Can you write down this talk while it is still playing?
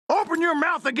Open your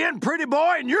mouth again, pretty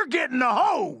boy, and you're getting the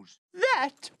hose.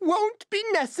 That won't be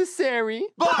necessary.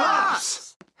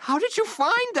 Boss! How did you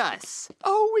find us?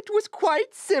 Oh, it was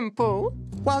quite simple.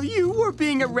 While you were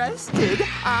being arrested,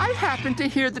 I happened to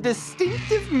hear the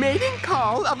distinctive mating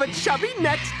call of a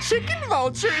chubby-necked chicken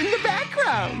vulture in the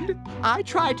background. I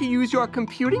tried to use your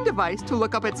computing device to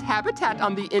look up its habitat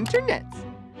on the internet.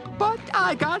 But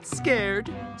I got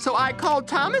scared, so I called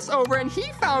Thomas over and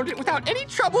he found it without any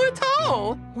trouble at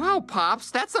all. Wow, Pops,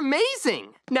 that's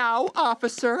amazing. Now,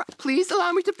 officer, please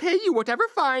allow me to pay you whatever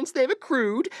fines they've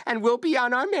accrued, and we'll be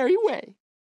on our merry way.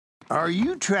 Are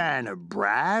you trying to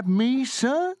bribe me,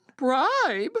 son?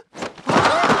 Bribe?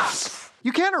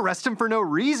 You can't arrest him for no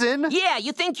reason. Yeah,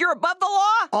 you think you're above the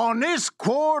law? On this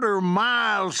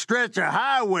quarter-mile stretch of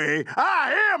highway,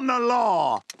 I am the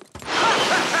law.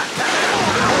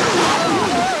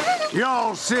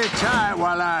 Y'all sit tight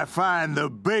while I find the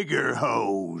bigger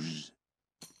hose.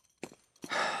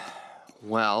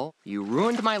 Well, you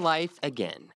ruined my life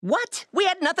again. What? We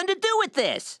had nothing to do with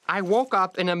this. I woke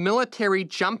up in a military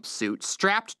jumpsuit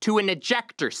strapped to an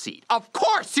ejector seat. Of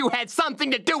course you had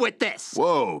something to do with this!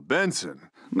 Whoa, Benson.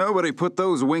 Nobody put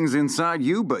those wings inside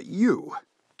you but you.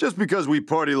 Just because we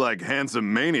party like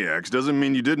handsome maniacs doesn't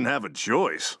mean you didn't have a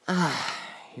choice.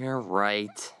 You're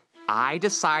right. I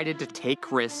decided to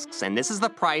take risks, and this is the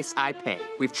price I pay.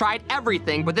 We've tried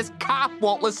everything, but this cop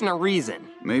won't listen to reason.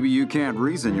 Maybe you can't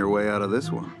reason your way out of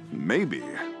this one. Maybe.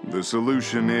 The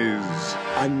solution is...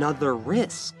 Another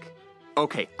risk.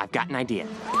 Okay, I've got an idea.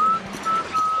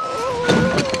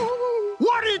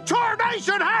 What in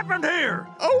tarnation happened here?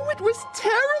 Oh, it was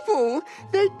terrible.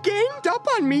 They ganged up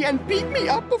on me and beat me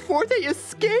up before they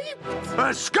escaped.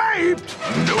 Escaped?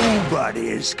 Nobody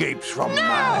escapes from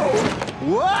mine.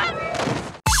 What?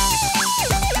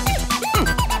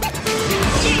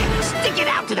 Yeah, stick it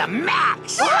out to the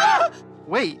max.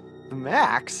 Wait,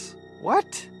 Max?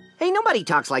 What? Hey, nobody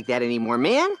talks like that anymore,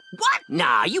 man. What?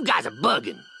 Nah, you guys are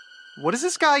bugging. What is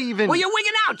this guy even... Well, you're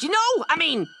wigging out, you know? I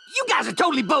mean, you guys are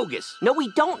totally bogus. No,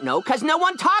 we don't know, because no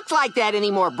one talks like that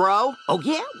anymore, bro. Oh,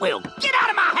 yeah? Well, get out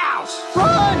of my house!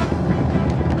 Run!